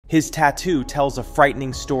His tattoo tells a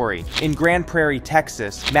frightening story. In Grand Prairie,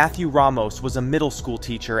 Texas, Matthew Ramos was a middle school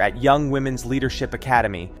teacher at Young Women's Leadership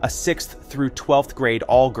Academy, a 6th through 12th grade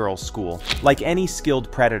all-girls school. Like any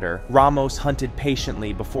skilled predator, Ramos hunted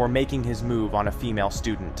patiently before making his move on a female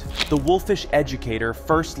student. The wolfish educator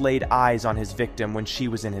first laid eyes on his victim when she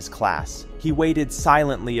was in his class. He waited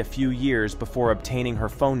silently a few years before obtaining her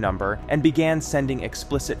phone number and began sending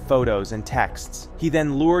explicit photos and texts. He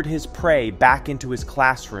then lured his prey back into his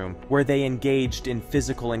classroom, where they engaged in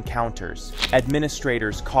physical encounters.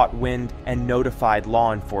 Administrators caught wind and notified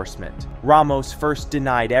law enforcement. Ramos first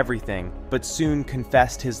denied everything, but soon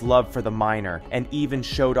confessed his love for the minor and even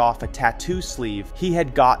showed off a tattoo sleeve he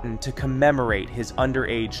had gotten to commemorate his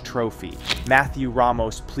underage trophy. Matthew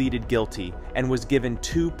Ramos pleaded guilty and was given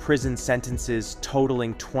 2 prison sentences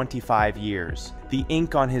totaling 25 years. The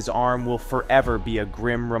ink on his arm will forever be a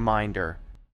grim reminder